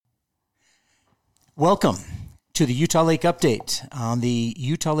Welcome to the Utah Lake Update on the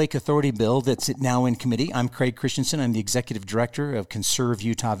Utah Lake Authority bill that's now in committee. I'm Craig Christensen. I'm the Executive Director of Conserve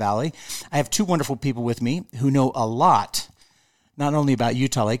Utah Valley. I have two wonderful people with me who know a lot, not only about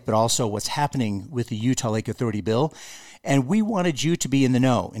Utah Lake, but also what's happening with the Utah Lake Authority bill. And we wanted you to be in the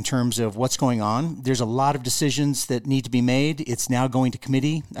know in terms of what's going on. There's a lot of decisions that need to be made. It's now going to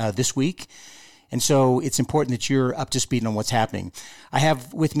committee this week. And so it's important that you're up to speed on what's happening. I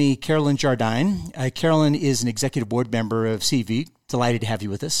have with me Carolyn Jardine. Carolyn is an executive board member of CV. Delighted to have you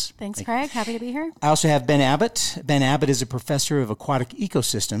with us. Thanks, Craig. Happy to be here. I also have Ben Abbott. Ben Abbott is a professor of aquatic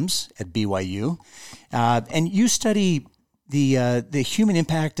ecosystems at BYU. And you study the human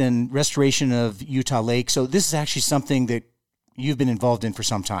impact and restoration of Utah Lake. So this is actually something that you've been involved in for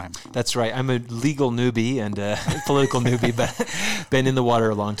some time. That's right. I'm a legal newbie and a political newbie, but been in the water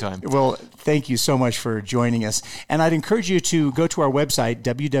a long time. Well, thank you so much for joining us. And I'd encourage you to go to our website,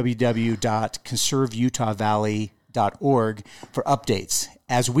 www.conserveutahvalley.org, for updates.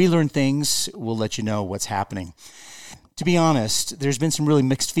 As we learn things, we'll let you know what's happening. To be honest, there's been some really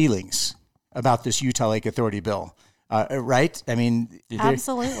mixed feelings about this Utah Lake Authority bill. Right? I mean,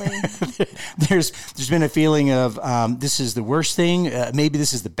 absolutely. There's been a feeling of this is the worst thing, maybe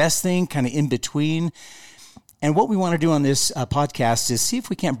this is the best thing, kind of in between. And what we want to do on this podcast is see if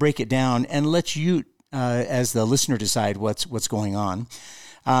we can't break it down and let you, as the listener, decide what's going on.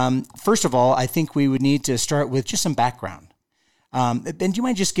 First of all, I think we would need to start with just some background. Ben, do you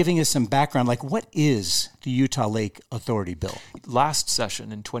mind just giving us some background? Like, what is the Utah Lake Authority bill? Last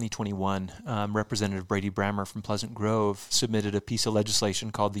session in 2021, Representative Brady Brammer from Pleasant Grove submitted a piece of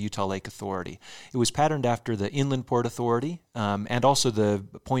legislation called the Utah Lake Authority. It was patterned after the Inland Port Authority and also the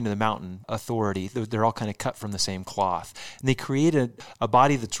Point of the Mountain Authority. They're all kind of cut from the same cloth. And they created a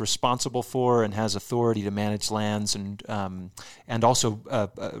body that's responsible for and has authority to manage lands and also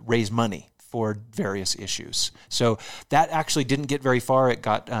raise money for various issues. So that actually didn't get very far. It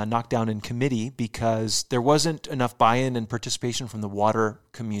got knocked down in committee because there wasn't enough buy-in and participation from the water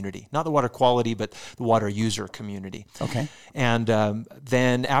community. Not the water quality, but the water user community. Okay. And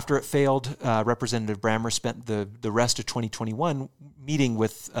then after it failed, Representative Brammer spent the rest of 2021 meeting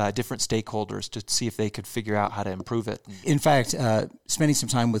with different stakeholders to see if they could figure out how to improve it. In fact, spending some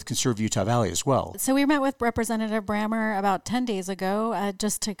time with Conserve Utah Valley as well. So we met with Representative Brammer about 10 days ago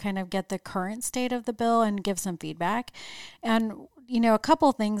just to kind of get the current state of the bill and give some feedback. And, a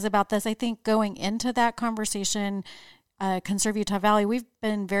couple things about this. I think going into that conversation, Conserve Utah Valley, we've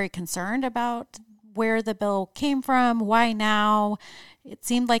been very concerned about where the bill came from, why now. It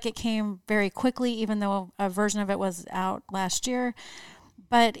seemed like it came very quickly, even though a version of it was out last year.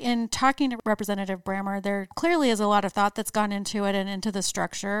 But in talking to Representative Brammer, there clearly is a lot of thought that's gone into it and into the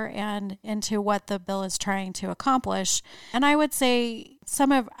structure and into what the bill is trying to accomplish. And I would say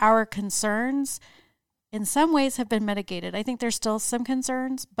some of our concerns in some ways have been mitigated. I think there's still some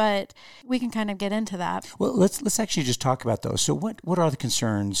concerns, but we can kind of get into that. Well, let's actually just talk about those. So what are the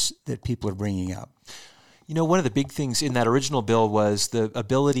concerns that people are bringing up? One of the big things in that original bill was the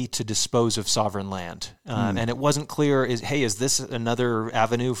ability to dispose of sovereign land. And it wasn't clear, is this another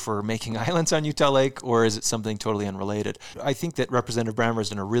avenue for making islands on Utah Lake, or is it something totally unrelated? I think that Representative Brammer has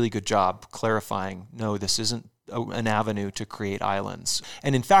done a really good job clarifying, no, this isn't an avenue to create islands.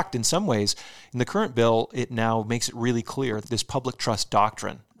 And in fact, in some ways, in the current bill, it now makes it really clear this public trust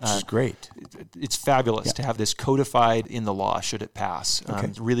doctrine. Which is great. It's fabulous to have this codified in the law should it pass. Okay.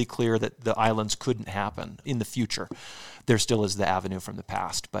 It's really clear that the islands couldn't happen in the future. There still is the avenue from the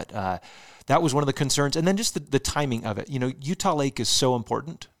past. But that was one of the concerns. And then just the timing of it. Utah Lake is so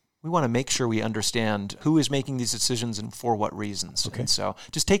important. We want to make sure we understand who is making these decisions and for what reasons. Okay. And so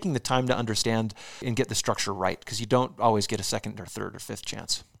just taking the time to understand and get the structure right, because you don't always get a second or third or fifth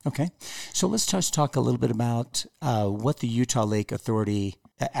chance. Okay. So let's just talk a little bit about what the Utah Lake Authority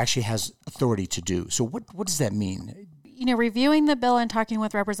actually has authority to do. So what does that mean? Reviewing the bill and talking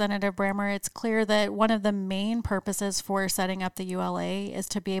with Representative Brammer, it's clear that one of the main purposes for setting up the ULA is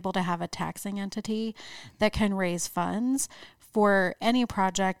to be able to have a taxing entity that can raise funds for any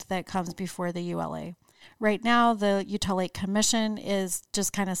project that comes before the ULA. Right now, the Utah Lake Commission is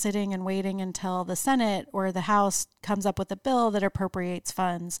just kind of sitting and waiting until the Senate or the House comes up with a bill that appropriates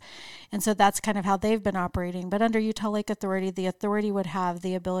funds. And so that's kind of how they've been operating. But under Utah Lake Authority, the authority would have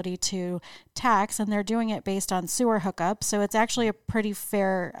the ability to tax, and they're doing it based on sewer hookups. So it's actually a pretty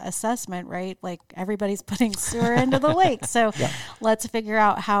fair assessment, right? Like everybody's putting sewer into the lake. So let's figure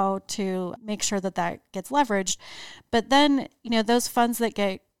out how to make sure that that gets leveraged. But then, those funds that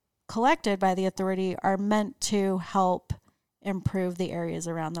get collected by the authority are meant to help improve the areas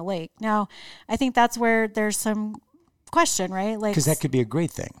around the lake. Now, I think that's where there's some question, right? Because that could be a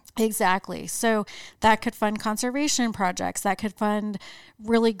great thing. Exactly. So that could fund conservation projects. That could fund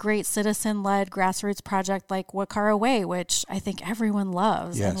really great citizen-led grassroots project like Wakara Way, which I think everyone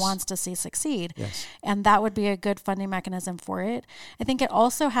loves and wants to see succeed. Yes. And that would be a good funding mechanism for it. I think it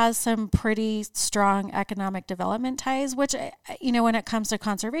also has some pretty strong economic development ties, which, when it comes to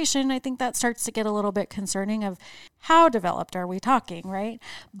conservation, I think that starts to get a little bit concerning of how developed are we talking, right?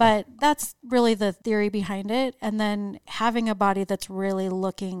 But that's really the theory behind it. And then having a body that's really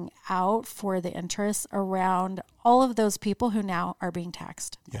looking out for the interests around all of those people who now are being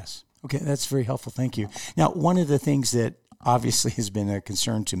taxed. Yes. Okay, that's very helpful. Thank you. Now, one of the things that obviously has been a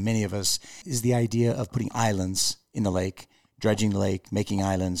concern to many of us is the idea of putting islands in the lake, dredging the lake, making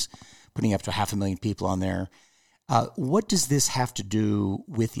islands, putting up to 500,000 people on there. What does this have to do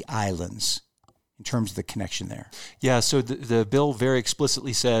with the islands in terms of the connection there? Yeah, so the bill very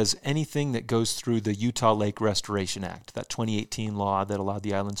explicitly says anything that goes through the Utah Lake Restoration Act, that 2018 law that allowed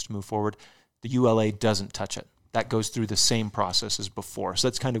the islands to move forward, the ULA doesn't touch it. That goes through the same process as before. So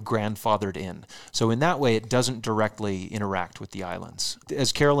that's kind of grandfathered in. So in that way, it doesn't directly interact with the islands.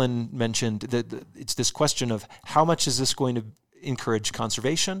 As Carolyn mentioned, it's this question of how much is this going to encourage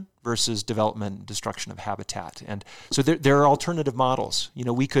conservation versus development and destruction of habitat. And so there are alternative models.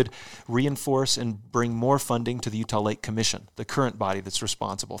 We could reinforce and bring more funding to the Utah Lake Commission, the current body that's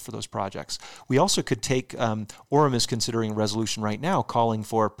responsible for those projects. We also could take, Orem is considering a resolution right now calling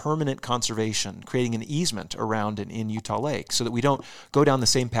for permanent conservation, creating an easement around and in Utah Lake so that we don't go down the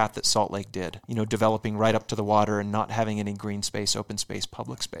same path that Salt Lake did, developing right up to the water and not having any green space, open space,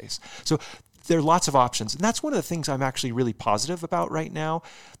 public space. So there are lots of options. And that's one of the things I'm actually really positive about right now.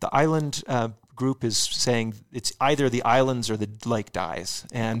 The island group is saying it's either the islands or the lake dies.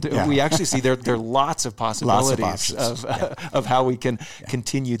 And we actually see there are lots of possibilities of how we can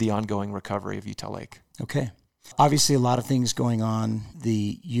continue the ongoing recovery of Utah Lake. Okay. Obviously, a lot of things going on.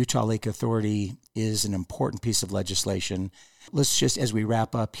 The Utah Lake Authority is an important piece of legislation. Let's just, as we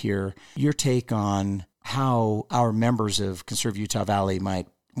wrap up here, your take on how our members of Conserve Utah Valley might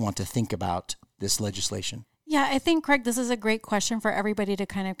want to think about this legislation. Yeah, I think, Craig, this is a great question for everybody to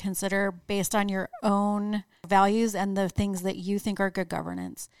kind of consider based on your own values and the things that you think are good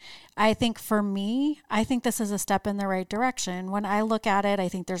governance. I think for me, I think this is a step in the right direction. When I look at it, I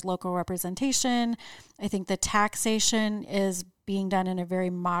think there's local representation. I think the taxation is being done in a very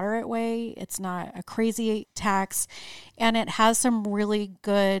moderate way. It's not a crazy tax, and it has some really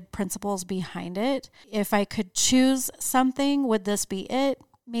good principles behind it. If I could choose something, would this be it?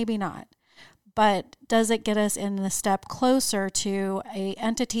 Maybe not. But does it get us in a step closer to an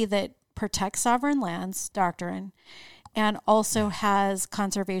entity that protects sovereign lands doctrine and also has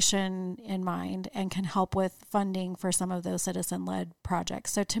conservation in mind and can help with funding for some of those citizen-led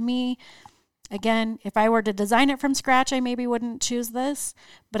projects? So to me, again, if I were to design it from scratch, I maybe wouldn't choose this,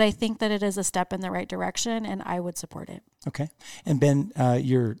 but I think that it is a step in the right direction and I would support it. Okay. And Ben,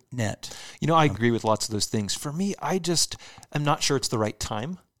 your net. I agree with lots of those things. For me, I'm not sure it's the right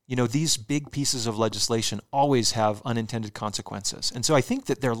time. These big pieces of legislation always have unintended consequences. And so I think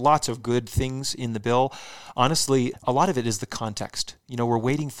that there are lots of good things in the bill. Honestly, a lot of it is the context. We're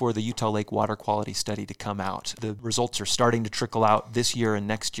waiting for the Utah Lake Water Quality Study to come out. The results are starting to trickle out this year and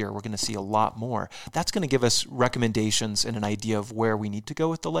next year. We're going to see a lot more. That's going to give us recommendations and an idea of where we need to go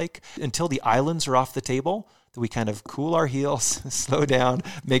with the lake. Until the islands are off the table, that we kind of cool our heels, slow down,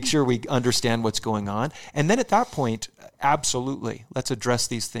 make sure we understand what's going on. And then at that point, absolutely, let's address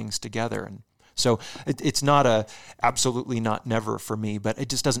these things together. And so it's not a absolutely not never for me, but it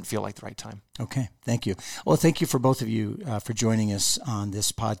just doesn't feel like the right time. Okay, thank you. Well, thank you for both of you for joining us on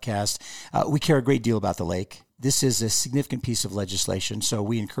this podcast. We care a great deal about the lake. This is a significant piece of legislation, so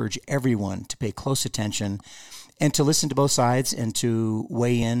we encourage everyone to pay close attention and to listen to both sides and to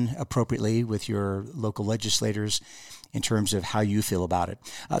weigh in appropriately with your local legislators in terms of how you feel about it.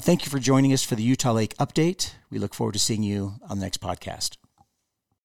 Thank you for joining us for the Utah Lake Update. We look forward to seeing you on the next podcast.